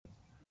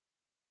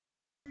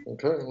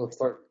Okay, let's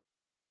start.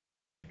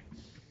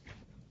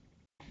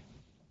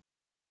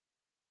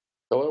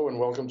 Hello and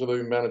welcome to the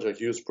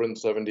ManageIQ Sprint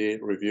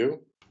 78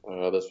 review.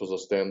 This was a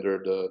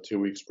standard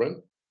 2-week sprint.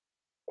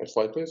 Next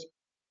slide, please.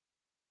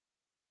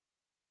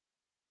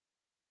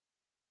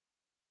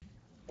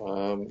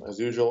 As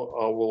usual,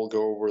 I will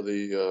go over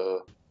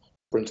the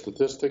sprint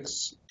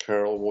statistics.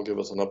 Carol will give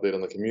us an update on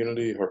the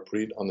community,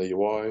 Harpreet on the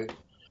UI,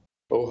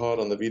 Ohad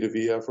on the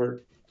V2V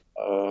effort.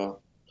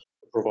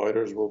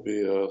 Providers will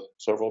be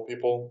several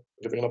people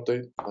giving an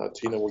update.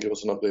 Tina will give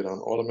us an update on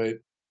Automate,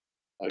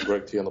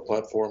 Gregg T on the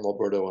platform,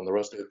 Alberto on the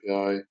REST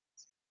API,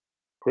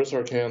 Chris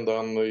Arcand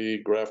on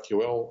the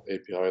GraphQL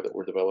API that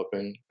we're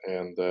developing,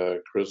 and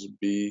Chris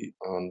B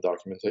on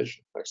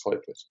documentation. Next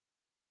slide, please.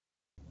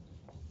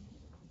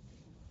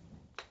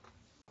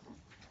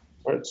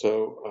 All right,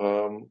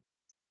 so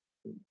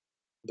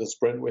the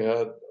sprint we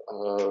had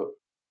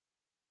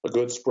a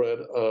good spread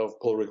of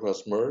pull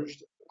requests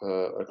merged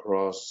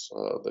across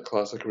the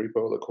classic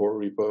repo, the core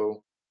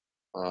repo,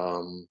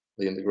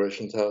 the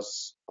integration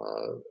tests.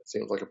 It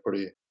seems like a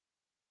pretty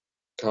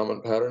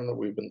common pattern that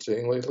we've been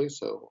seeing lately,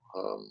 so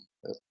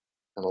it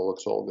kind of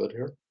looks all good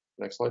here.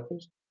 Next slide,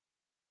 please.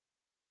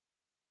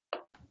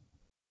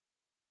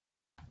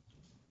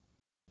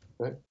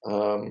 Okay.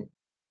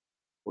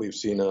 We've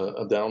seen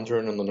a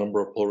downturn in the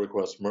number of pull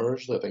requests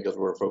merged, I think, as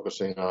we're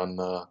focusing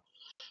on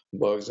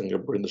bugs in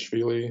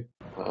Brindishvili.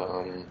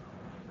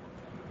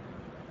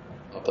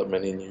 Not that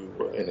many new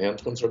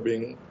enhancements are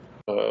being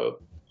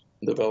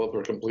developed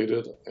or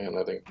completed, and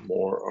I think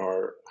more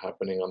are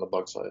happening on the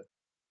bug side.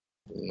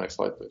 Next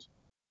slide, please.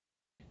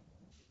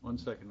 1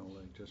 second,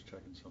 Oleg, just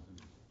checking something.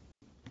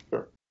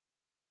 Sure.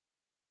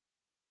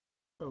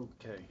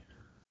 Okay.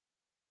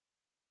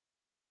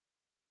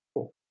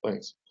 Cool,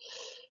 thanks.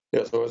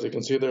 Yeah, so as you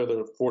can see there,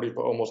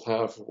 almost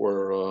half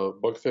were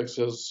bug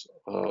fixes,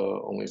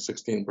 only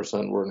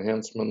 16% were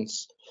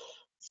enhancements,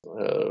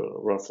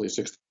 roughly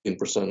 16%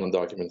 on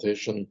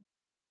documentation,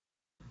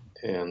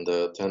 and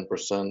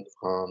 10%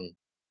 on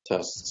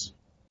tests.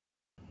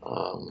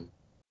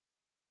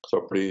 So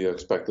a pretty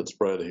expected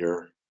spread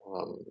here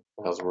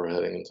as we're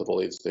heading into the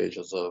late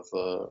stages of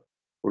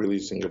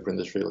releasing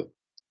Brindishvili.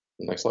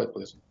 Next slide,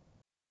 please.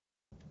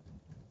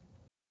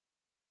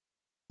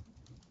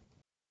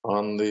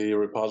 On the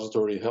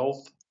repository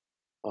health,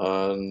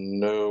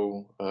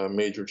 no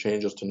major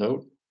changes to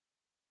note.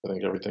 I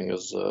think everything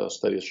is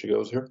steady as she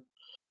goes here.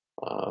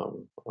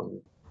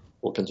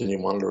 We'll continue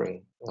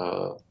monitoring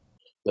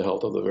the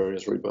health of the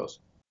various repos.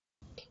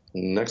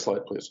 Next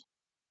slide, please.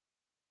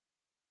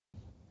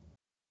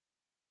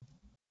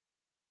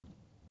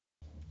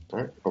 All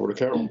right, over to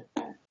Carol.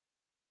 All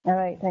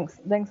right, thanks,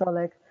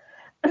 Oleg.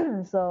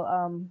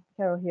 So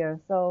Carol here.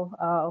 So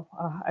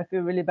I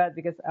feel really bad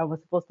because I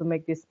was supposed to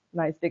make this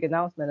nice big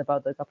announcement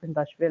about the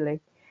Brindishvili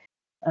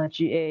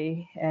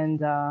GA,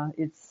 and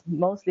it's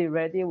mostly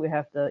ready. We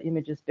have the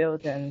images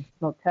built and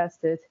not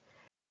tested,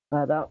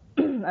 but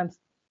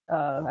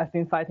I've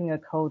been fighting a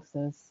cold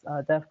since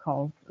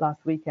DevCon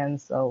last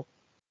weekend, so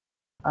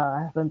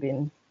I haven't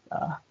been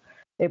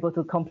able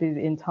to complete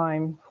it in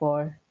time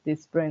for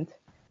this sprint.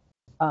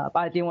 But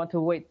I didn't want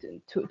to wait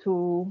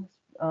two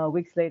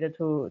weeks later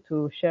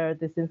to share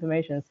this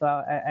information, so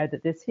I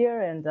added this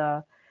here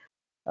and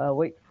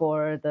wait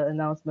for the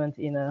announcement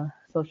in a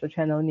social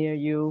channel near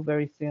you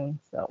very soon.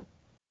 So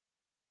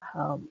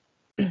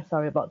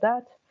sorry about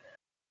that.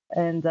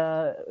 And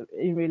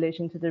in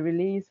relation to the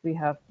release, we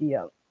have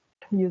the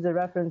user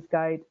reference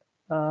guide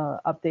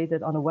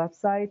updated on the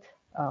website,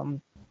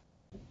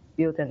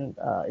 built, and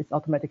it's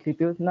automatically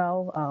built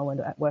now when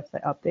the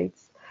website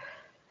updates.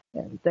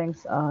 And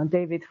thanks,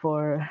 David,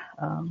 for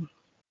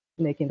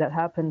making that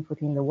happen,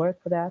 putting in the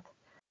work for that.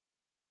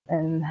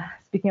 And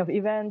speaking of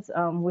events,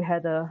 we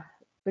had a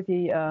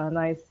pretty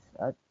nice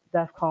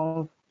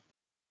DevCon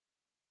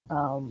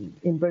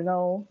in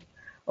Brno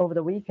over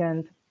the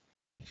weekend.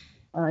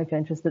 If you're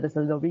interested, there's a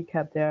little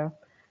recap there.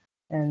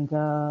 And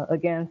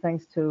again,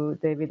 thanks to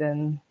David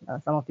and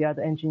some of the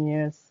other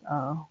engineers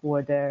who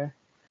were there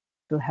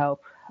to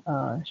help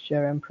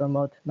share and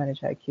promote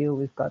ManageIQ.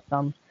 We've got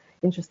some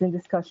interesting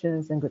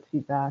discussions and good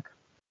feedback.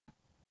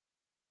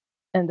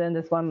 And then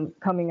there's one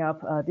coming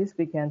up this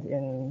weekend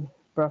in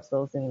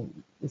Brussels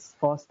in this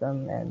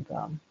FOSDEM, and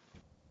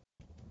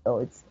so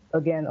it's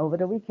again over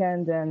the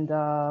weekend, and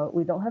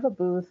we don't have a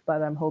booth,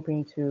 but I'm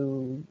hoping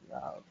to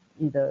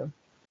either,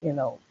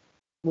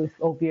 with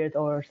Obeard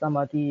or some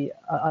of the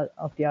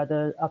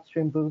other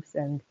upstream booths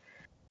and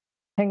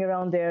hang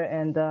around there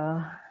and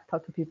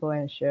talk to people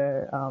and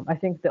share. I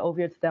think the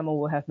Obeard demo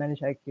will have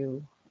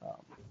ManageIQ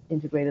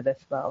integrated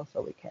as well,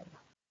 so we can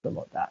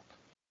promote that.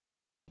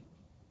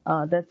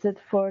 That's it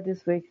for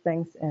this week.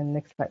 Thanks, and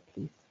next slide,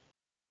 please.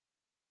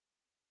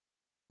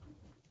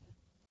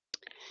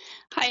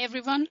 Hi,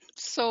 everyone.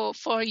 So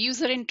for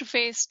user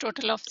interface,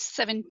 total of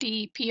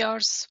 70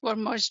 PRs were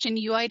merged in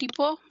UI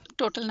repo.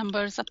 Total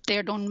numbers up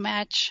there don't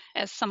match,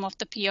 as some of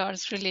the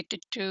PRs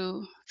related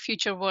to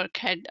future work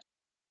had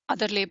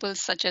other labels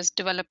such as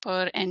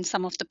developer, and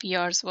some of the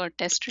PRs were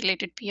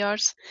test-related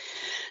PRs.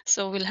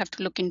 So we'll have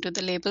to look into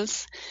the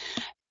labels.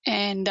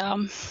 And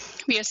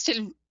we are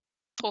still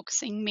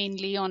focusing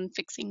mainly on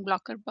fixing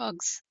blocker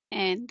bugs.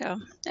 And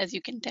as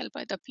you can tell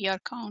by the PR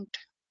count,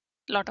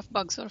 a lot of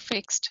bugs were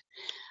fixed.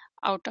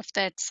 Out of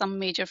that, some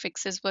major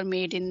fixes were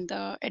made in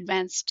the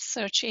advanced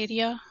search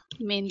area,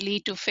 mainly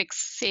to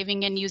fix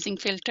saving and using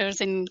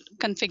filters in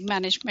config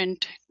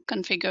management,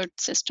 configured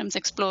systems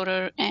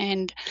explorer,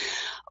 and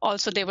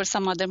also there were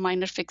some other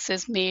minor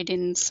fixes made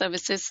in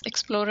services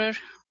explorer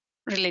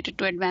related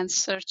to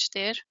advanced search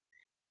there.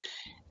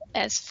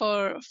 As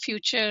for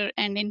future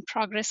and in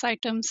progress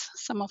items,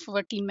 some of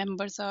our team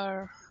members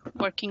are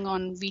working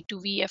on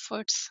V2V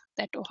efforts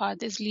that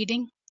Ohad is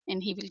leading,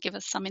 and he will give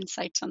us some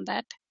insights on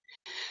that.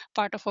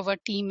 Part of our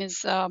team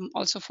is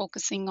also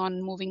focusing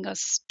on moving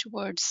us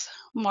towards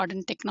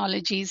modern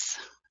technologies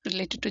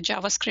related to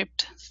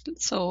JavaScript.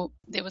 So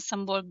there was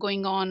some work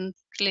going on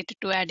related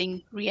to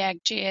adding React,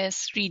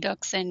 JS,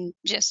 Redux, and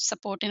Jest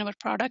support in our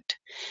product.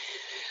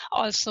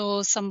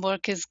 Also, some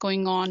work is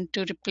going on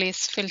to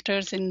replace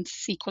filters in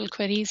SQL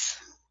queries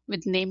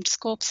with named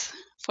scopes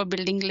for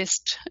building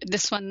list.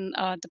 This one,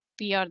 the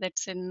PR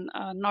that's in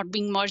not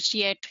being merged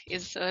yet,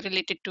 is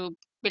related to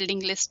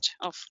building list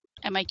of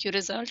MIQ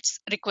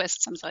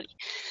requests. I'm sorry.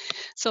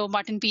 So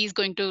Martin P is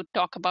going to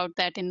talk about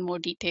that in more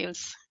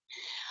details.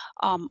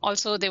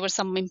 Also, there were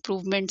some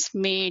improvements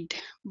made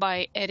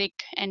by Eric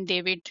and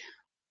David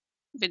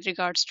with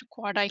regards to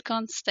quad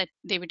icons that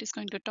David is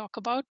going to talk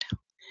about.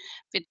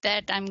 With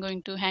that, I'm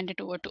going to hand it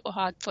over to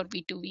Ohad for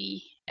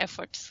V2V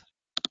efforts.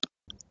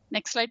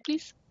 Next slide,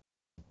 please.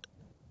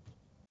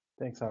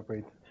 Thanks,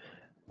 Harpreet.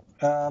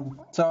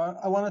 So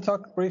I want to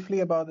talk briefly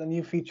about a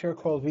new feature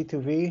called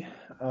V2V.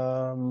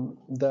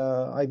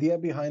 The idea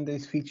behind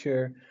this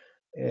feature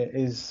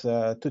is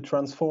to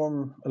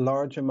transform a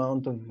large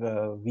amount of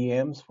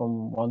VMs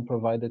from one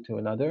provider to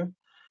another.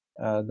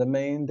 The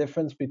main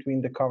difference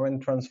between the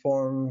current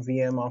transform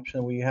VM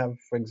option we have,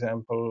 for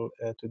example,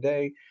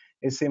 today,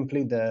 is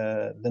simply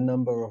the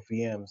number of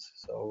VMs.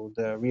 So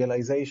the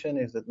realization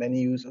is that many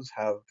users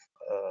have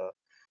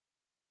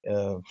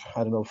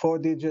I don't know, 4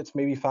 digits,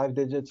 maybe 5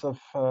 digits of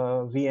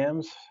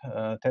VMs,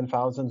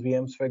 10,000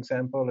 VMs, for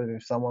example. And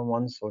if someone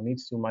wants or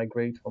needs to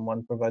migrate from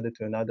one provider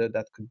to another,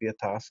 that could be a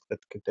task that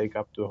could take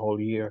up to a whole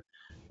year,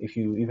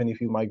 even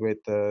if you migrate,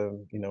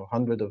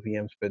 100 of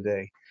VMs per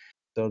day.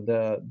 So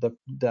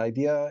the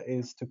idea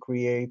is to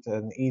create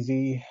an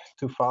easy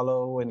to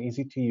follow and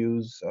easy to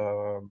use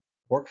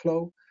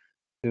workflow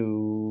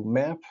to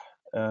map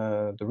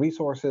the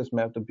resources,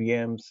 map the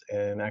VMs,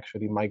 and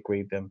actually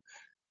migrate them.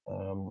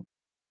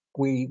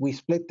 We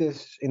split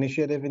this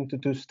initiative into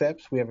 2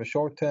 steps. We have a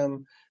short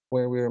term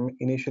where we're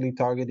initially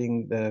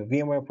targeting the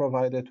VMware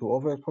provider to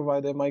over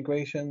provider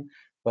migration,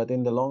 but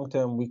in the long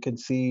term we could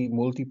see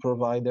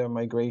multi-provider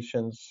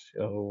migrations,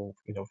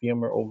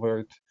 VMware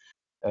over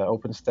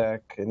OpenStack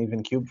and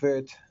even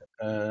KubeVirt,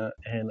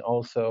 and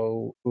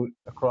also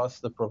across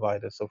the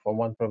provider. So from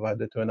one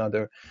provider to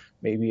another,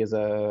 maybe as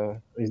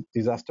a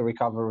disaster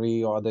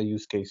recovery or other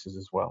use cases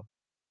as well.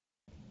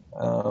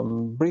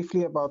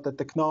 Briefly about the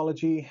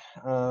technology,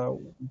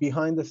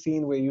 behind the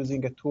scene we're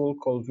using a tool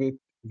called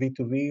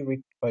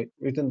V2V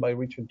written by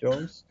Richard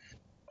Jones,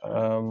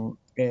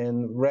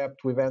 and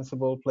wrapped with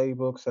Ansible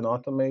playbooks and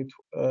automate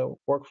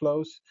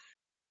workflows.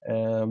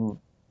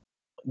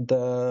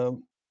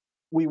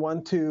 We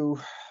want to,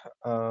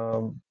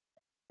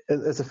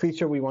 as a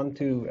feature, we want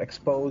to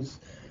expose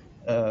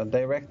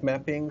direct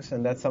mappings,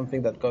 and that's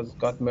something that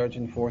got merged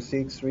in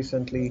 4.6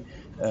 recently.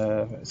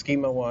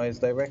 Schema-wise,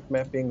 direct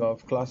mapping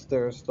of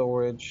cluster,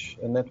 storage,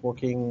 and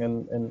networking,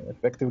 and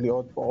effectively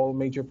all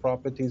major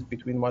properties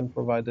between one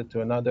provider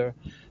to another,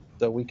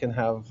 so we can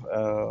have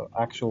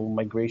actual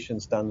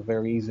migrations done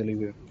very easily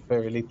with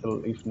very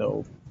little, if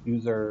no,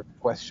 user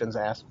questions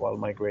asked while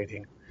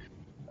migrating.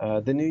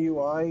 The new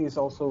UI is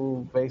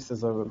also based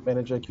as a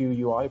ManageIQ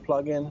UI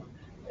plugin,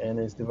 and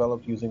is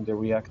developed using the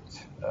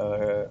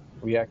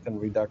React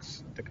and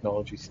Redux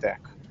technology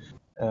stack.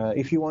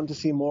 If you want to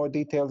see more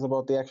details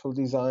about the actual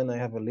design, I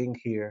have a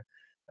link here.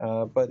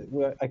 But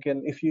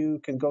if you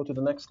can go to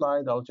the next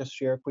slide, I'll just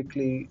share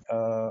quickly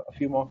a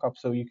few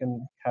mock-ups so you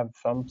can have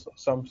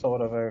some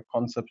sort of a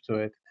concept to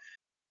it.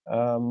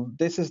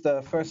 This is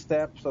the first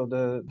step, so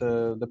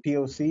the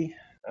POC,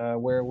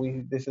 where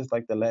this is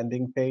like the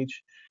landing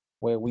page,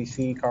 where we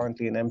see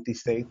currently an empty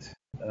state.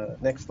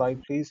 Next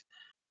slide, please.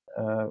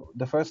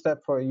 The first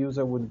step for a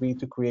user would be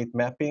to create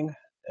mapping,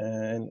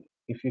 and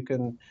if you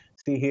can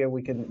see here,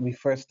 we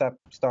first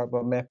start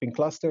by mapping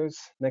clusters.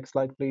 Next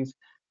slide, please.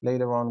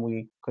 Later on,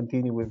 we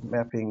continue with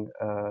mapping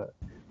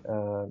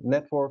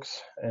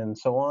networks and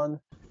so on.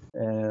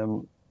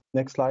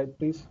 Next slide,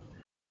 please.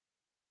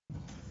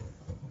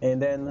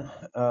 And then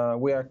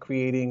we are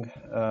creating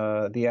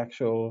the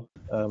actual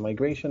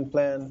migration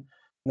plan.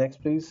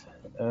 Next, please,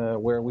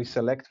 where we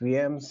select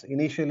VMs.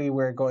 Initially,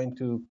 we're going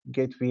to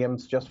get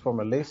VMs just from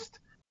a list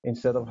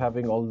instead of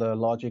having all the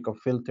logic of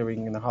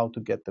filtering and how to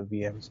get the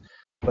VMs.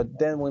 But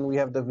then when we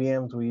have the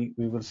VMs, we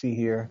will see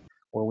here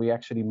where we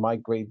actually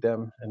migrate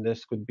them. And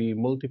this could be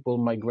multiple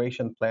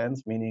migration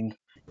plans, meaning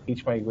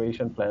each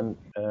migration plan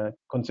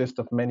consists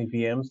of many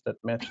VMs that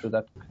match to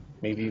that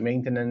maybe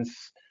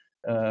maintenance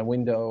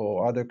window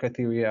or other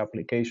criteria,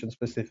 application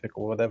specific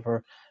or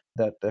whatever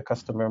that the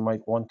customer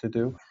might want to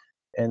do,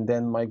 and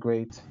then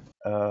migrate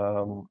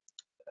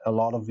a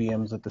lot of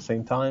VMs at the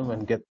same time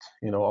and get,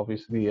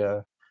 obviously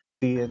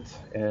see it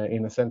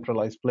in a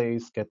centralized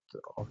place, get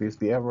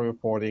obviously error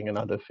reporting and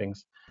other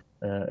things,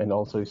 and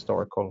also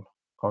historical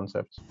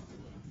concepts.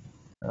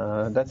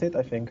 That's it,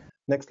 I think.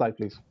 Next slide,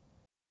 please.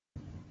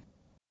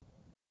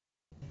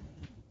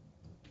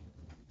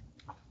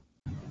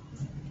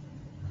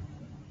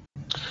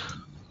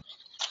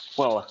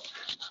 Well,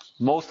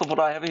 most of what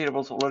I have here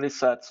was already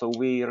said, so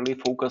we really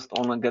focused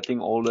on getting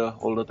all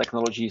the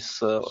technologies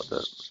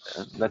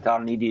that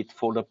are needed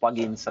for the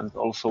plugins and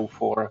also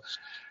for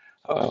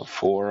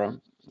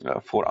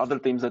other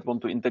teams that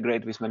want to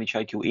integrate with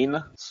ManageIQ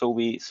in. So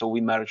we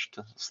merged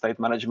state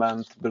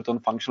management, built on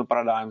functional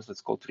paradigms.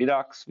 That's called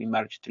Redux. We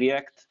merged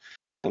React,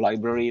 the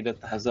library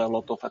that has a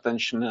lot of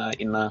attention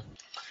and a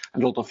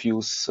lot of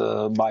use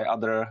by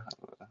other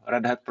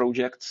Red Hat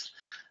projects,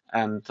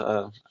 and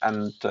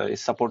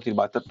is supported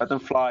by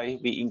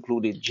Patternfly. We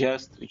included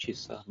Jest, which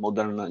is a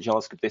modern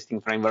JavaScript testing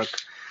framework,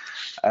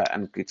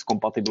 and it's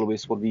compatible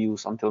with what we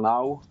use until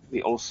now.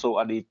 We also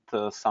added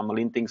some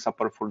linting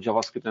support for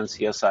JavaScript and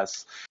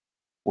CSS.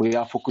 We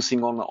are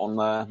focusing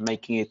on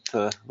making it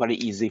very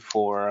easy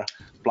for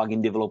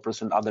plugin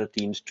developers and other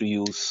teams to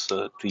use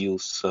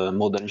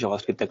modern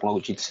JavaScript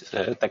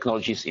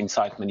technologies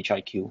inside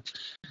ManageIQ.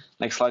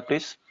 Next slide,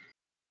 please.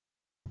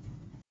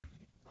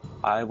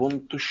 I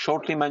want to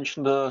shortly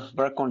mention the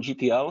work on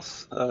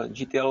GTLs.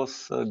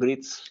 GTLs,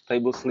 grids,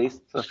 tables,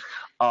 lists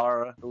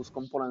are those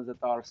components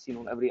that are seen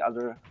on every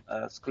other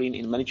screen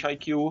in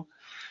ManageIQ.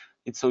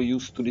 It's so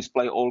used to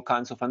display all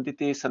kinds of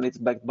entities, and it's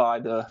backed by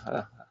the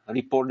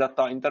report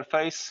data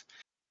interface.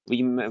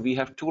 We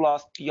have two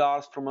last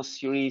PRs from a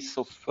series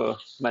of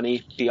many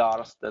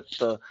PRs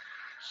that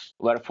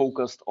were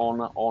focused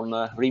on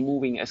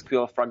removing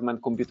SQL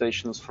fragment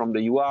computations from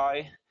the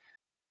UI.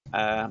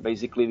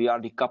 Basically, we are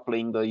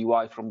decoupling the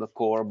UI from the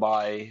core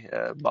by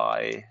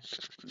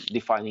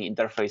defining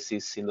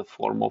interfaces in the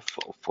form of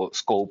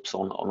scopes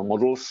on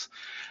models,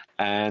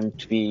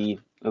 and we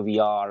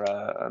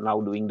are now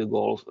doing the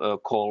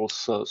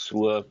calls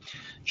through a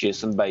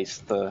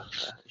JSON-based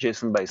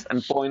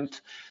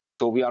endpoint.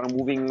 So we are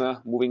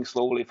moving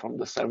slowly from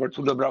the server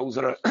to the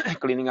browser,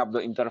 cleaning up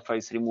the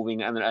interface,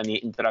 removing any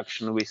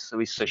interaction with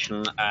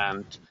session,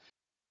 and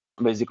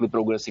basically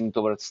progressing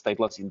towards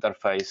stateless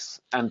interface,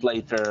 and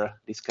later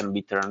this can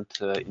be turned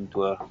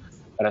into a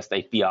REST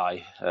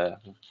API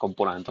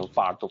component or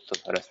part of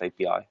the REST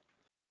API.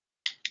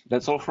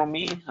 That's all from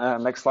me.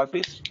 Next slide,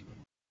 please.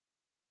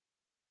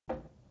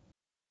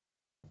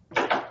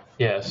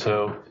 Yeah,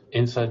 so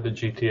inside the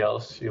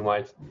GTLs, you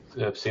might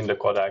have seen the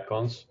quad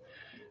icons.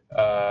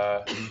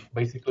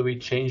 Basically, we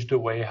changed the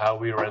way how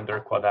we render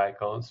quad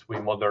icons. We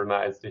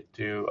modernized it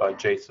to a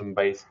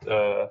JSON-based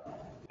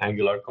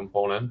Angular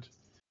component.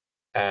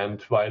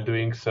 And while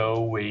doing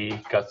so, we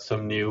got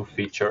some new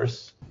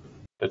features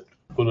that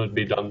couldn't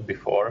be done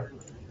before.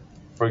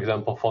 For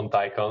example, font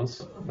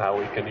icons. Now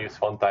we can use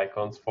font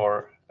icons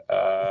for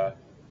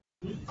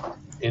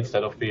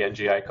instead of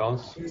PNG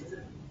icons.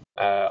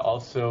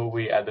 Also,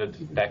 we added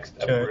text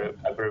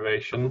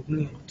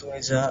abbreviation.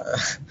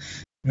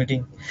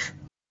 Meeting.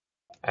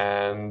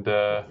 And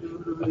a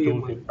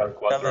tooltip per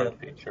quadrant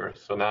feature.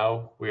 So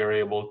now we are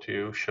able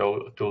to show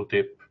a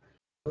tooltip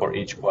for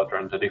each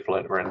quadrant, a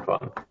different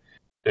one.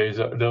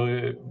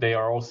 They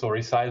are also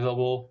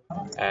resizable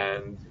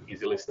and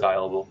easily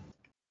stylable.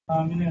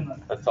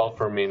 That's all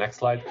for me. Next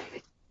slide.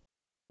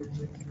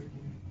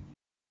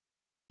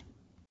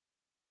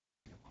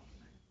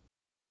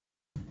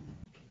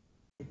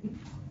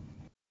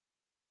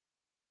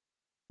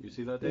 You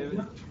see that,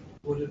 David?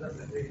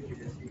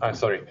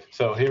 Sorry.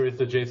 So here is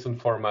the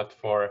JSON format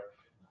for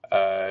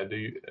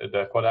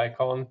the quad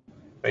icon.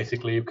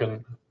 Basically, you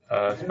can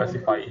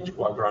specify each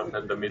quadrant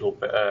and the middle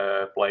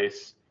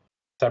place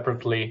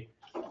separately.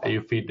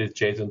 You feed this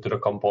JSON to the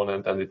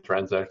component, and it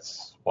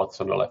translates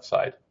what's on the left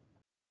side.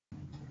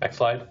 Next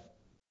slide.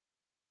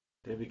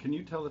 David, can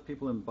you tell the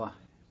people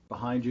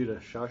behind you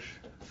to shush?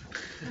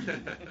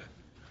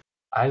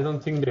 I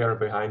don't think they are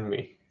behind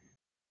me.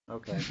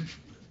 Okay.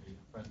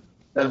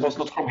 That was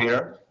not from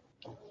here.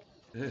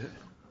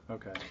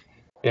 Okay.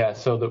 Yeah,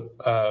 so the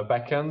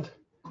backend,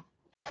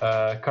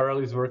 Carol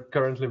is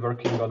currently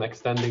working on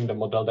extending the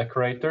model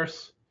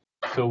decorators,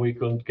 so we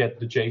could get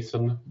the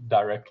JSON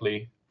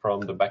directly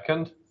from the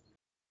backend.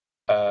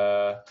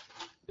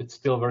 It's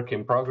still work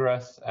in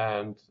progress,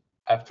 and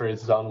after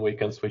it's done, we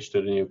can switch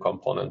to the new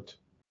component.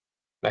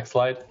 Next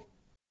slide.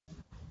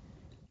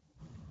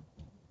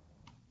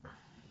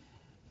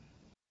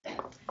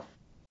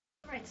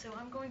 Right, so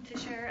I'm going to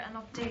share an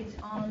update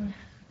on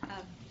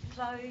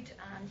cloud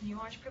and new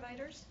arch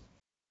providers.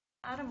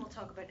 Adam will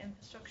talk about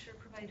infrastructure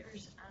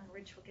providers, and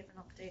Rich will give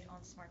an update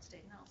on smart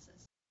state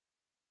analysis.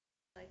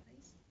 Slide,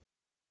 please.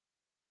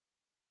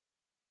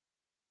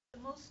 The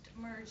most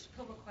merged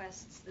pull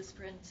requests this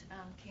sprint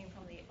came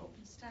from the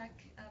OpenStack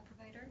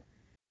provider,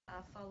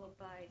 followed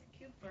by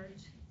the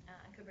KubeVirt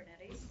and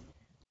Kubernetes,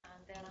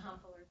 and then a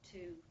handful or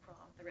two from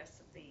the rest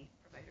of the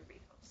provider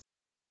repos.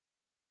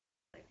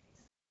 Slide,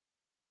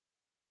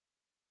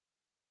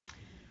 please.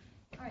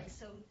 All right,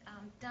 so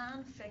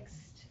Dan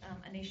fixed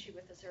an issue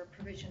with Azure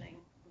provisioning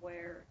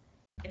where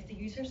if the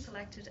user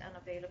selected an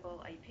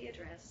available IP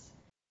address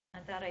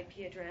and that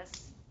IP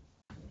address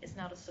is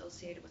not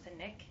associated with a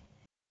NIC,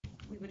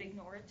 we would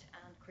ignore it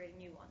and create a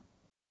new one.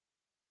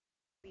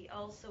 We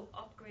also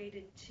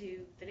upgraded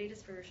to the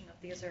latest version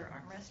of the Azure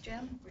Armrest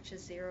gem, which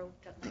is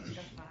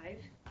 0.9.5.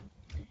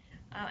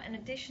 In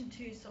addition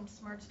to some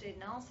smart state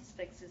analysis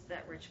fixes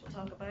that Rich will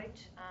talk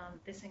about,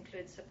 this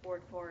includes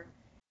support for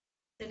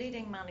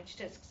deleting managed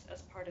disks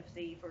as part of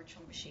the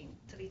virtual machine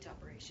delete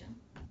operation.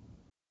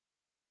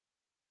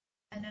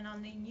 And then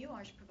on the new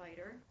Arch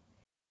provider,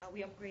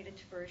 we upgraded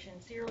to version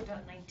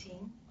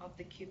 0.19 of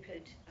the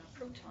Cupid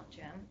Proton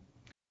gem.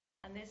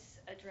 And this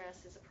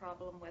addresses a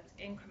problem with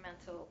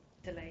incremental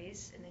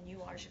delays in the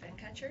new Arch event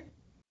catcher.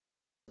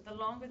 So the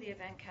longer the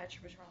event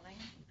catcher was running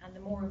and the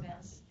more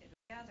events it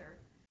would gather,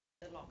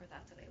 the longer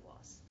that delay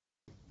was.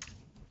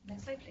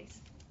 Next slide,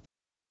 please.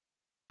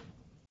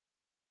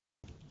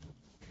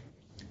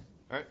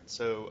 All right,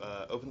 so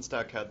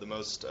OpenStack had the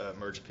most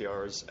merged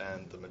PRs,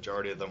 and the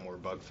majority of them were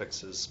bug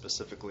fixes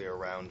specifically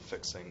around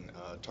fixing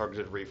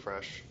targeted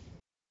refresh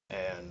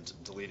and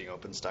deleting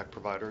OpenStack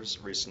providers.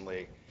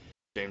 Recently,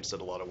 James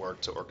did a lot of work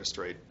to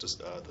orchestrate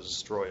the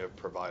destroy of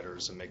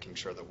providers and making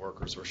sure that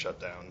workers were shut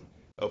down.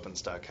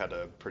 OpenStack had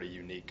a pretty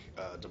unique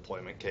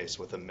deployment case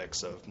with a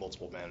mix of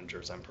multiple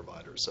managers and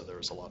providers, so there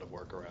was a lot of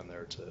work around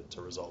there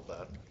to resolve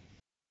that.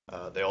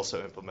 They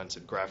also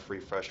implemented Graph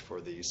Refresh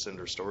for the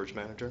Cinder Storage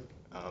Manager,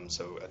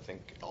 so I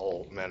think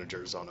all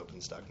managers on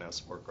OpenStack now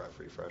support Graph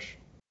Refresh.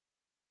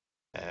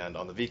 And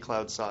on the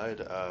vCloud side,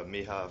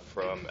 Miha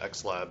from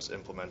X Labs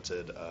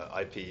implemented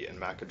IP and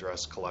MAC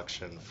address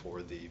collection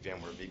for the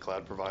VMware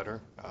vCloud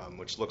provider,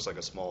 which looks like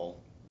a small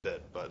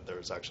bit, but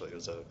there's actually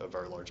is a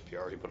very large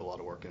PR. He put a lot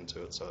of work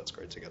into it, so it's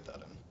great to get that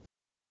in.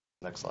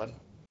 Next slide.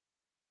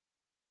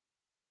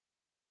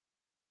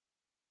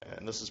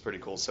 And this is pretty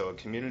cool. So a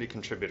community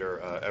contributor,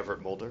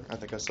 Everett Mulder, I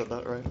think I said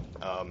that right.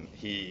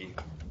 He,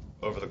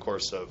 over the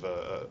course of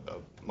a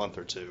month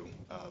or two,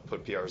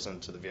 put PRs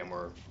into the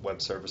VMware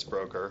Web Service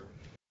Broker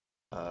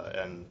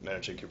and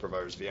ManageIQ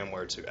providers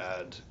VMware to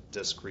add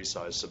disk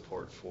resize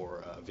support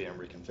for VM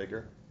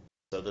reconfigure.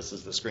 So this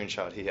is the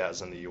screenshot he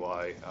has in the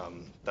UI.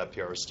 That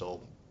PR is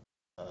still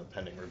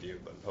pending review,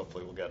 but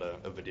hopefully we'll get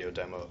a video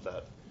demo of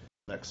that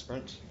next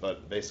sprint.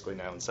 But basically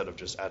now, instead of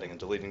just adding and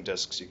deleting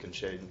disks, you can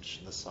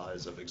change the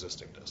size of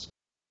existing disks.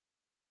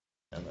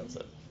 And that's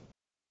it.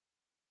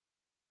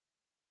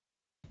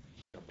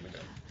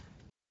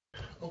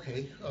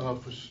 Okay,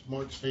 for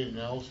smart state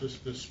analysis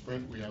this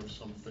sprint, we have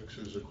some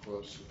fixes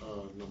across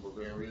a number of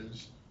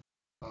areas.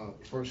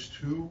 The first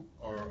two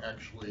are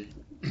actually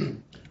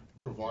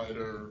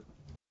provider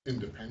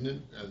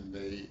independent, and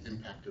they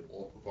impacted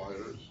all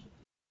providers.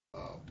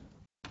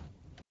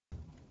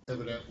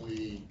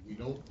 Evidently, we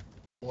don't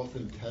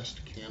often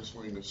test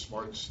canceling a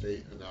smart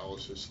state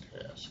analysis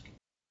task.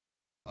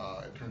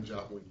 It turns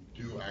out when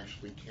you do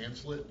actually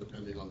cancel it,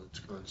 depending on its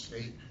current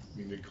state,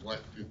 we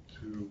neglected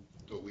to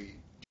delete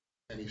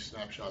any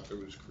snapshot that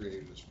was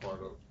created as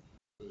part of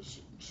the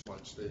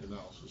smart state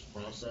analysis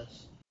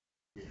process.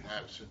 We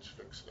have since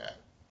fixed that.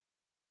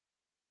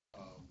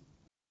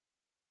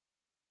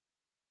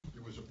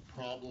 There was a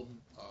problem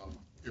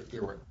if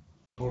there were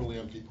totally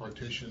empty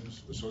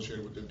partitions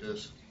associated with the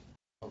disk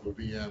of a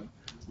VM,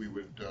 we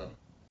would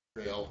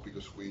fail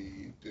because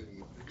we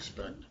didn't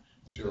expect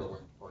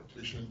zero-length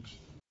partitions.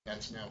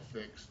 That's now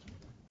fixed.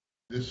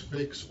 This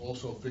fix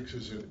also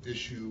fixes an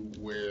issue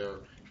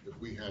where if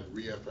we had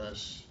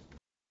ReFS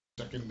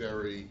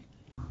secondary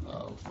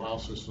file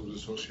systems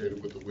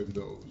associated with the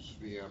Windows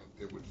VM,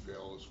 it would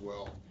fail as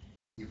well,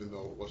 even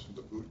though it wasn't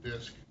the boot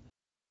disk.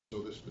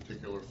 So this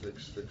particular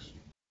fix fixed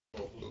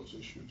both of those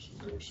issues,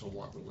 and they were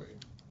somewhat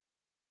related.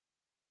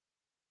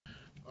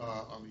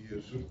 On the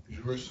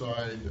Azure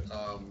side,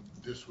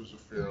 this was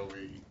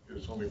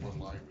it's only one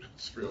line, but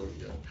it's fairly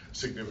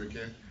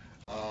significant.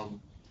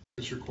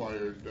 This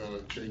required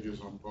changes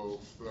on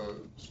both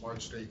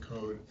Smart State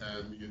code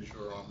and the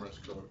Azure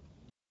Armrest code.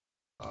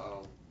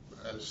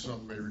 As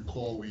some may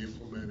recall, we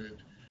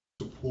implemented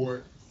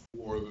support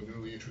for the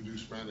newly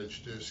introduced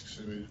managed disks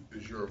in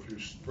Azure a few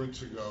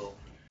sprints ago,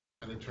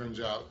 and it turns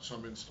out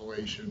some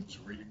installations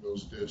reading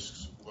those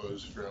disks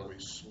was fairly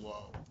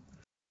slow.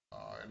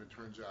 And it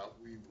turns out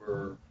we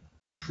were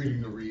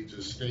treating the reads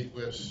as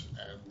stateless,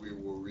 and we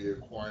were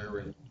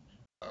reacquiring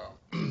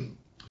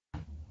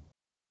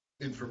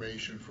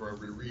information for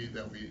every read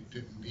that we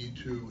didn't need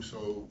to,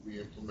 so we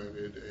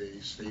implemented a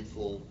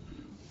stateful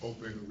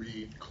open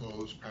read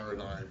close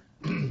paradigm,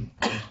 and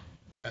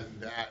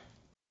that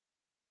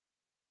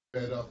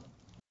sped up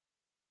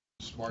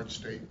smart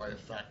state by a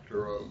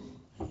factor of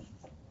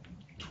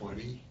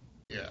 20.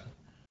 Yeah.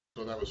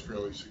 So that was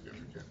fairly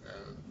significant,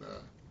 and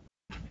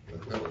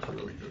that was a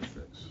really good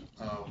fix.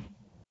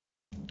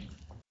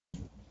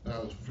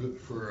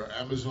 For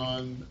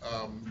Amazon,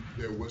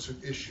 there was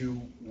an issue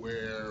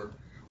where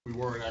we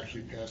weren't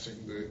actually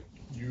passing the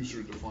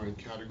user-defined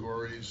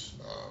categories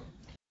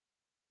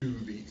to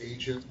the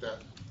agent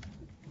that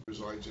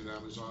resides in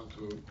Amazon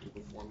to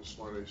perform the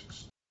smart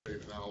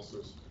state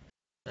analysis,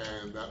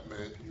 and that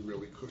meant you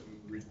really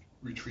couldn't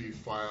retrieve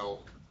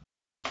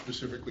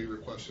specifically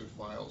requested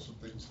files and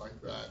things like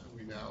that.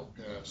 We now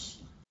pass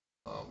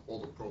all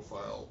the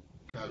profile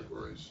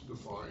categories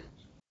defined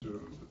to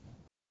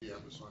the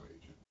Amazon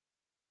agent,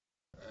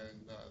 and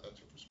that's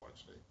it for smart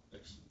state.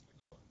 Next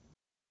slide.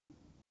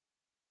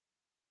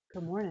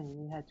 Good morning.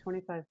 We had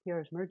 25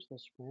 PRs merged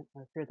this sprint.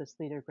 Our fearless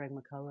leader, Gregg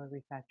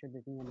refactored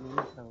the VM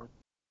naming code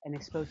and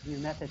exposed a new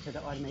method to the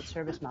automate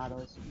service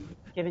models,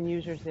 giving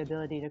users the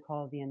ability to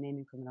call VM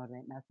naming from an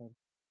automate method.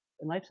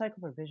 In lifecycle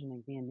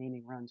provisioning, VM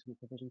naming runs when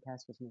the provision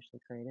task is initially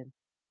created.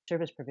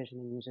 Service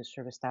provisioning uses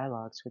service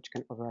dialogues, which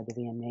can override the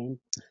VM name.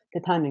 The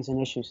timing is an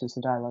issue since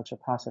the dialogues are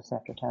processed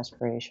after task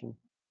creation.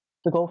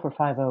 The goal for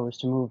 5.0 is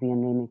to move VM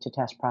naming to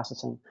task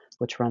processing,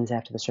 which runs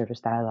after the service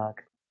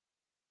dialogue.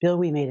 Bill,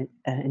 we made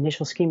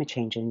initial schema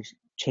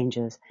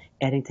changes,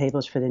 adding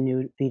tables for the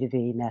new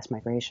V2V mass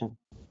migration.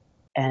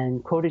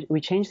 And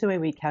we changed the way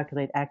we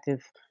calculate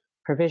active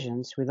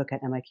provisions. We look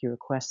at MIQ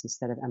requests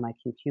instead of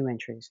MIQ queue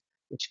entries,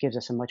 which gives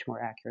us a much more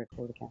accurate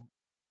quota count.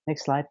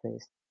 Next slide,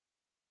 please.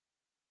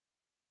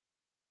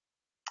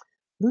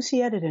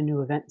 Lucy added a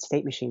new event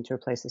state machine to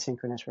replace the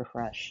synchronous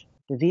refresh.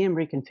 The VM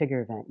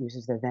reconfigure event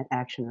uses the event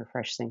action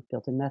refresh sync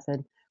built-in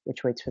method,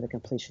 which waits for the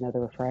completion of the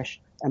refresh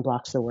and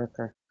blocks the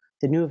worker.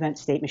 The new event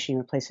state machine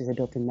replaces a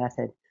built-in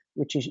method,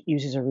 which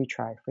uses a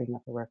retry, freeing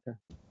up the worker.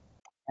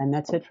 And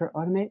that's it for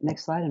Automate.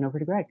 Next slide, and over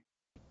to Gregg.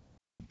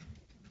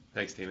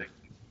 Thanks, Tina.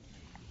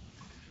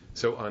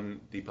 So on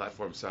the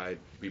platform side,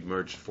 we've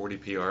merged 40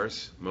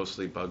 PRs,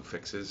 mostly bug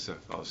fixes,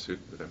 follow suit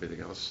with everything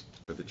else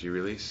for the G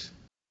release.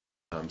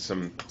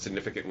 Some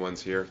significant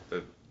ones here.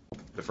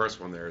 The first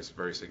one there is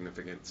very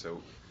significant.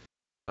 So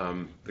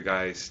the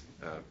guys,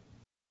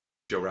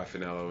 Joe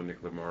Raffinello,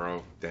 Nick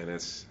Lamaro,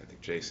 Dennis, I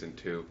think Jason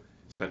too,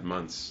 spent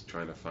months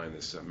trying to find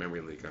this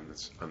memory leak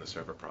on the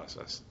server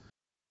process,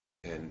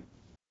 and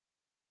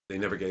they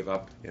never gave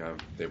up.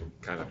 They were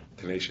kind of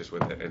tenacious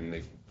with it, and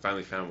they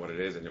finally found what it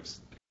is. And it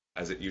was,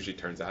 as it usually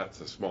turns out, it's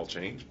a small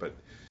change, but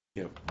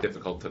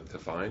difficult to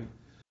find.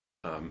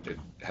 It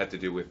had to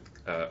do with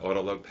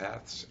autoload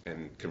paths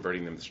and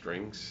converting them to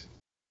strings.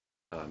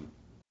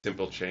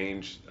 Simple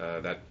change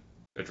that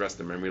addressed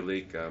the memory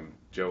leak.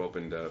 Joe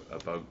opened a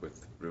bug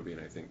with Ruby,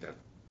 and I think that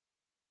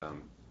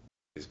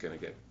is going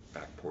to get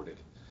backported.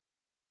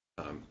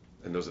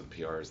 And those are the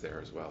PRs there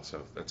as well.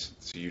 So it's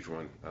a huge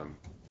one.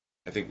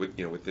 I think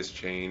with this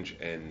change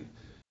and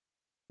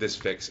this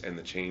fix and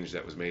the change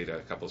that was made a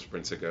couple of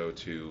sprints ago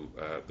to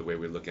the way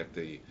we look at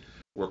the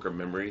worker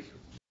memory,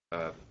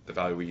 the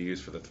value we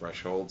use for the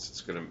thresholds,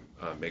 it's going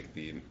to make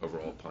the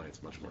overall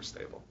appliance much more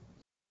stable.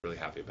 Really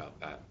happy about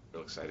that.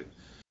 Real excited.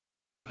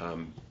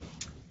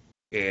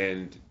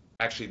 And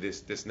actually,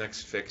 this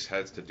next fix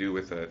has to do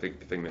with I think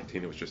the thing that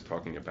Tina was just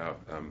talking about.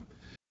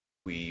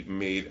 We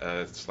made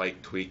a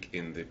slight tweak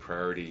in the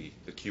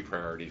queue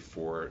priority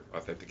for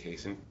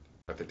authentication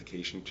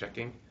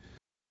checking,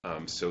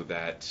 so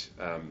that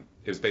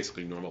it was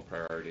basically normal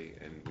priority,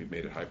 and we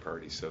made it high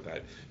priority so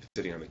that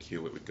sitting on the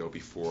queue, it would go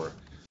before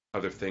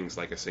other things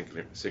like a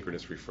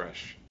synchronous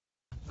refresh.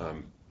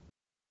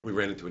 We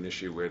ran into an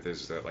issue where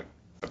there's like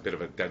a bit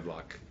of a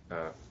deadlock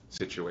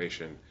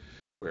situation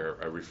where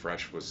a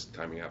refresh was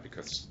timing out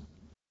because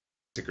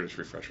synchronous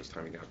refresh was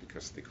timing out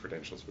because the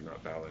credentials were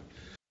not valid,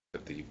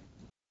 but the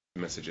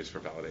messages for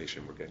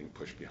validation were getting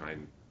pushed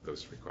behind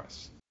those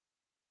requests.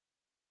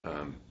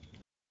 And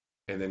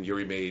then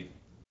Yuri made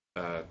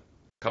a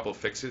couple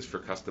fixes for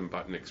custom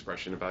button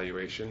expression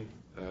evaluation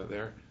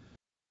there.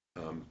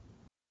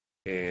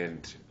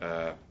 And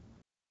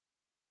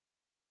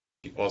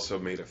he also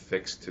made a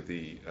fix to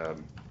the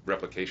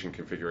replication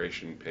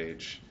configuration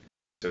page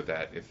so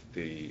that if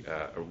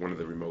or one of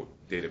the remote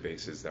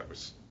databases that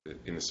was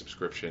in the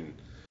subscription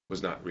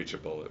was not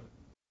reachable, it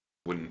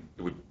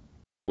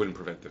wouldn't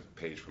prevent the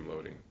page from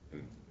loading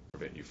and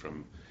prevent you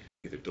from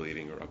either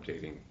deleting or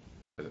updating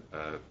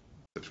the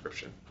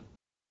subscription.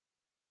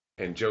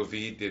 And Joe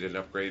V did an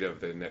upgrade of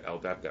the net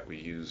LDAP that we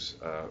use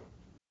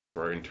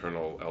for our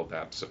internal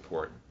LDAP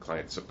support,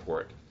 client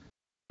support.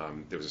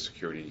 There was a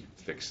security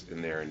fix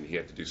in there, and he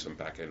had to do some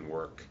back-end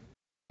work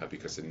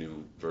because the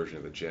new version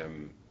of the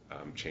gem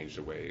changed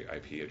the way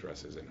IP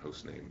addresses and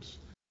host names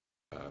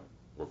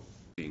were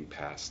being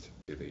passed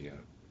to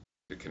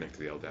connect to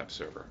the LDAP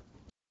server.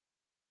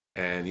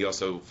 And he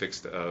also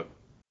fixed an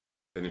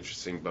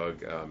interesting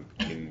bug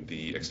in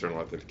the external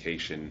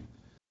authentication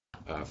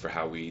for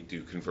how we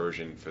do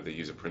conversion for the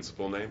user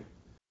principal name.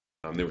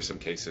 There were some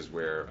cases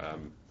where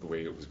the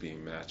way it was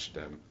being matched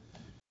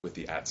with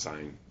the @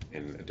 sign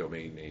and a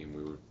domain name,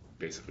 we were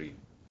basically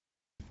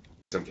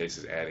some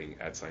cases adding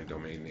 @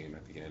 domain name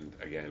at the end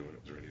again when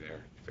it was already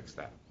there. Fix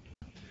that.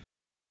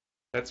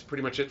 That's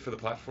pretty much it for the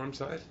platform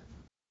side.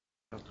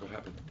 Oh, what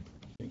happened?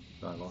 I think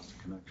I lost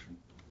a connection.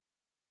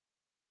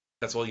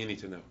 That's all you need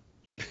to know.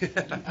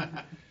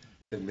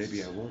 Then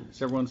maybe I won't.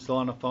 Is everyone still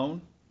on the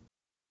phone?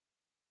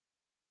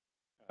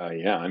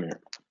 Yeah, I'm here.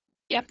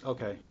 Yep.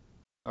 Okay.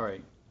 All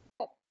right.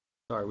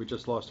 Sorry, we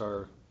just lost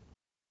our.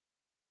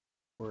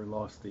 We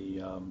lost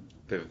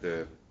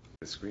the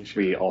screen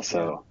share. We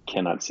also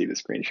cannot see the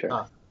screen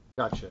share.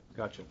 Gotcha.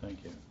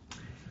 Thank you.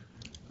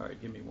 All right,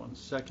 give me 1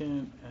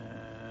 second,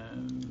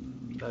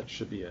 and that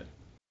should be it.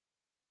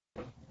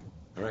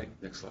 All right,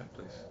 next slide,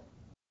 please.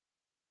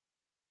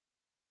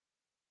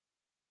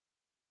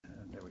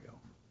 And there we go.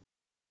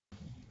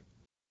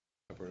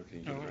 Alberto, can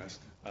you do the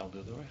rest? I'll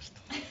do the rest.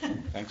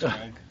 Thanks,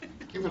 Greg.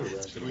 Give it a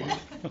rest, will you?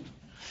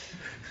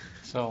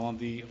 So on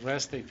the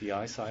REST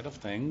API side of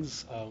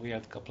things, we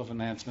had a couple of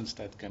enhancements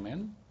that came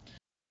in.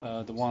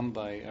 The one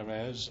by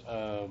Erez,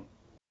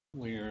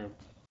 we're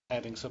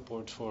adding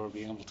support for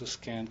being able to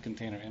scan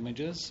container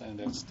images, and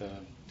that's the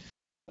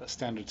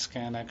standard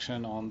scan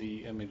action on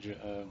the image,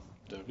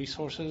 the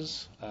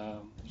resources,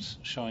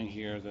 showing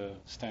here the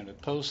standard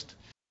post,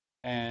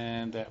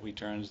 and that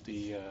returns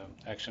the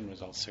action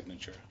result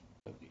signature,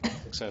 the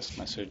success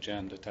message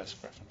and the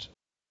test preferences.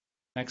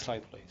 Next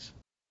slide, please.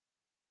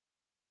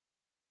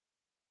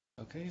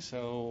 Okay,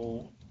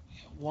 so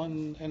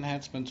one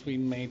enhancement we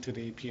made to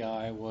the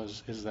API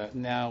is that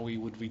now we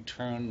would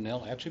return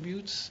nil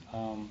attributes.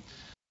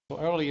 So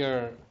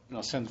earlier,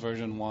 since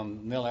version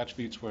 1, nil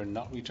attributes were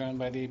not returned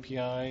by the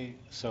API,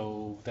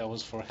 so that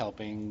was for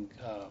helping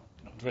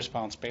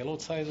response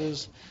payload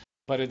sizes,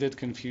 but it did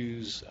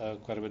confuse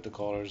quite a bit the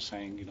callers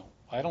saying,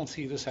 I don't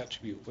see this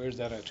attribute, where's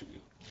that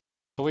attribute?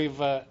 So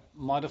we've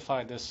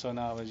modified this, so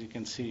now as you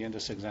can see in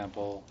this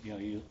example,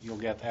 you'll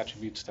get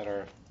attributes that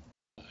are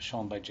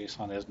shown by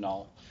JSON as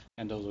null,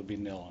 and those would be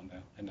nil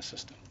in the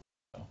system.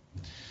 So,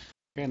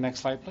 okay, next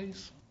slide,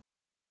 please.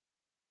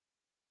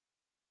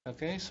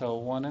 Okay, so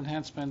one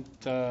enhancement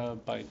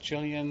by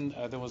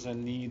Jillian, there was a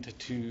need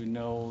to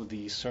know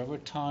the server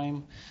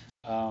time,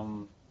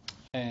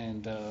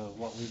 and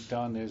what we've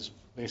done is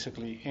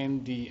basically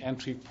in the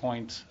entry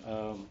point,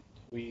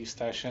 we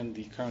stash in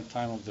the current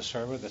time of the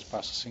server that's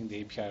processing the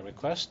API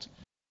request,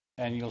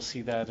 and you'll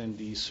see that in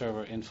the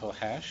server info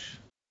hash,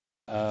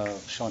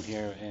 shown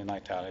here in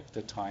italic,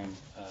 the time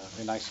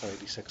in ISO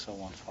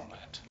 8601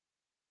 format.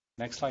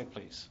 Next slide,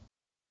 please.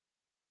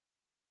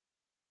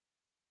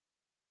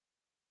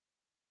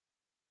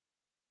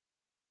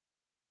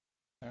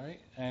 All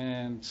right,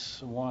 and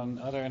one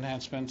other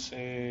enhancement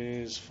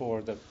is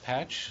for the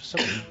patch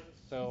support.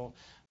 So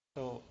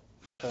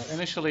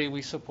initially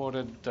we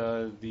supported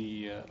a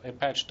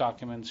patch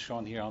document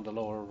shown here on the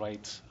lower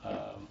right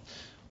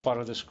part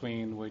of the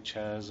screen, which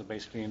has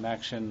basically an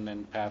action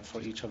and path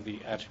for each of the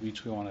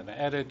attributes we wanted to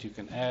edit. You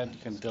can add, you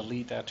can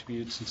delete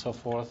attributes, and so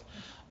forth.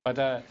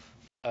 But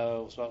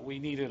so we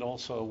needed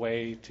also a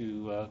way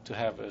to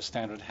have a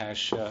standard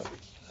hash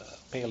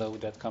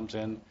payload that comes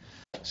in.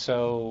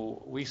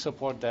 So we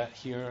support that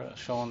here,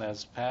 shown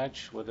as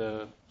patch with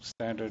a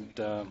standard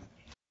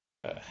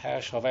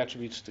hash of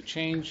attributes to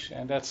change,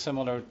 and that's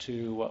similar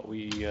to what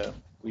we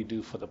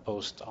do for the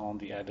post on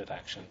the added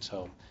action.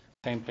 So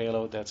same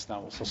payload that's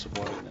now also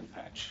supported in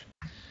patch.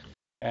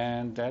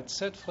 And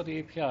that's it for the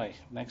API.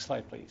 Next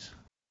slide, please.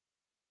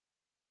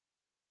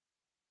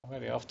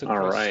 Alrighty, off to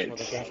Chris for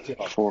the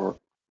GraphQL.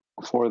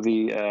 For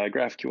the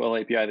GraphQL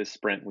API this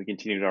sprint, we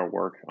continued our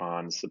work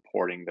on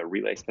supporting the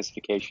relay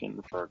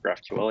specification for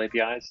GraphQL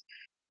APIs.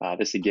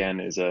 This again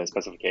is a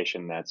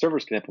specification that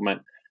servers can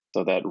implement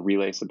so that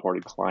relay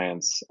supported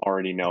clients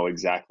already know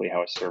exactly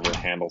how a server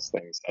handles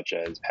things such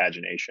as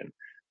pagination.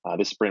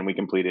 This sprint, we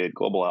completed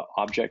global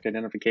object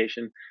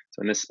identification.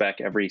 So in this spec,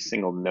 every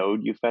single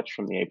node you fetch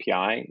from the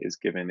API is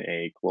given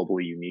a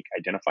globally unique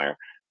identifier,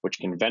 which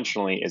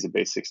conventionally is a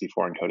base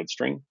 64 encoded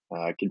string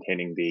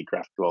containing the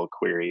GraphQL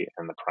query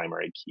and the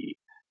primary key.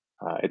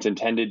 It's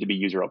intended to be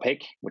user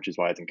opaque, which is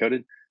why it's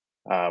encoded.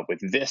 With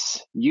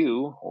this,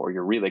 you or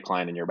your relay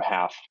client on your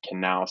behalf can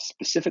now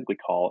specifically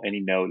call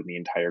any node in the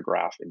entire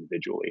graph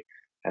individually.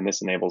 And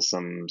this enables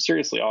some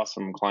seriously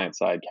awesome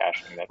client-side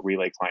caching that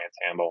relay clients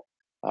handle,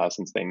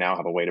 since they now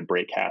have a way to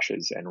break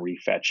caches and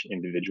refetch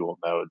individual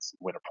nodes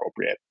when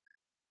appropriate.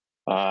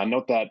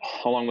 Note that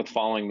along with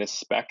following this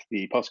spec,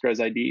 the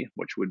Postgres ID,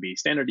 which would be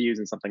standard to use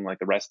in something like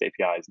the REST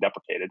API, is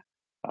deprecated.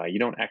 You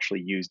don't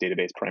actually use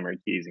database primary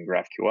keys in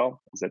GraphQL,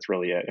 as that's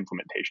really an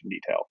implementation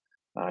detail.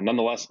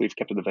 Nonetheless, we've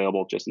kept it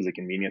available just as a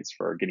convenience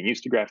for getting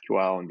used to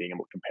GraphQL and being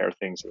able to compare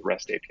things to the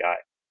REST API.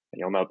 And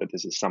you'll note that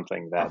this is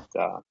something that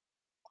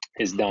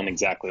is done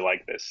exactly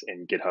like this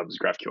in GitHub's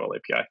GraphQL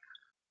API.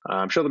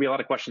 I'm sure there'll be a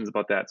lot of questions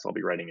about that, so I'll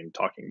be writing and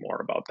talking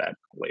more about that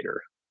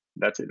later.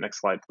 That's it.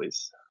 Next slide,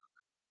 please.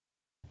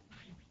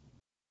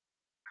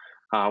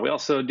 We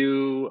also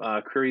do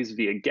queries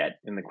via get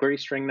in the query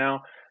string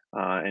now.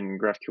 In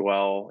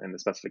GraphQL, in the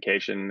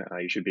specification,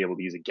 you should be able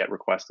to use a get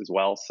request as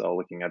well. So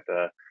looking at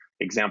the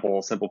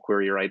example simple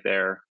query right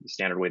there. The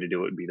standard way to do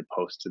it would be to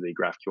post to the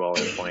GraphQL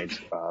endpoint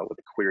with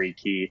a query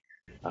key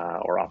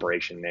or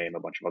operation name, a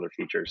bunch of other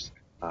features.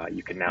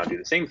 You can now do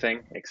the same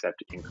thing,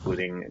 except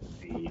including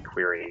the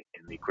query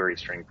in the query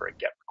string for a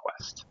GET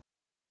request.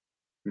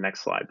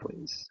 Next slide,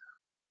 please.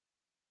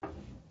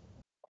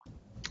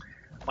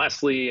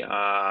 Lastly,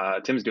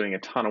 Tim's doing a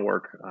ton of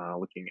work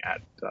looking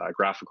at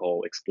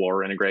graphical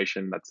Explorer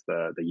integration. That's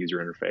the user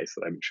interface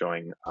that I've been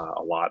showing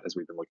a lot as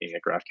we've been looking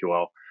at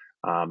GraphQL.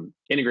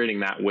 Integrating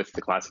that with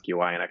the classic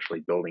UI and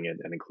actually building it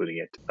and including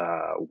it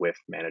with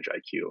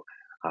ManageIQ.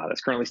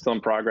 That's currently still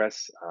in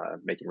progress,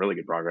 making really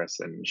good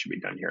progress, and should be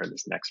done here in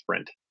this next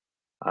sprint.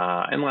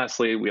 And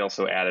lastly, we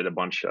also added a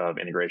bunch of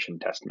integration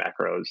test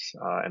macros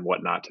and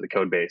whatnot to the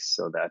code base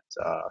so that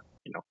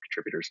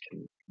contributors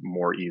can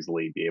more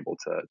easily be able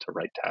to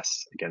write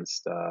tests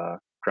against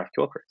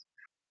GraphQL queries.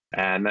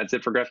 And that's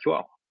it for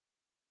GraphQL.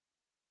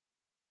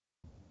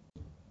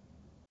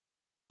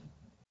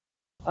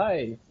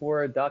 Hi,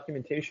 for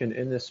documentation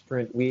in this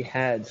sprint, we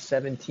had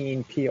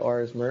 17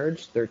 PRs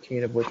merged,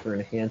 13 of which were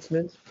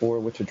enhancements, 4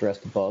 of which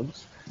addressed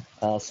bugs.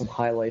 Some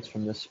highlights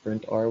from this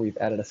sprint are we've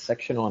added a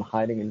section on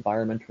hiding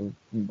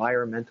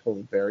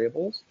environmental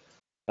variables.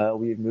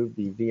 We've moved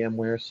the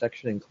VMware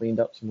section and cleaned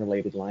up some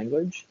related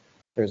language.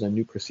 There's a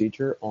new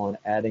procedure on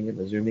adding and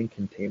resuming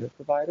container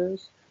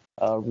providers.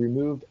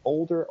 Removed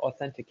older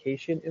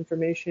authentication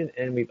information,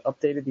 and we've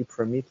updated the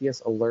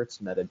Prometheus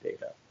alerts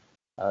metadata.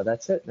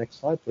 That's it. Next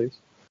slide, please.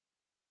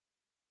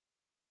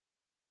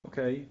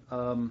 Okay,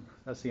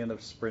 that's the end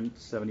of Sprint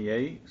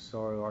 78.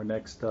 So our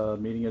next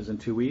meeting is in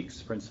 2 weeks,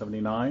 Sprint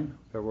 79,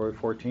 February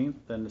 14th,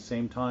 then the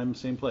same time,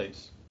 same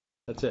place.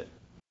 That's it.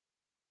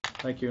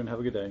 Thank you and have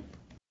a good day.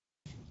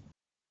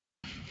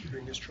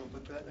 Bring this trope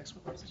up that next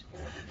one.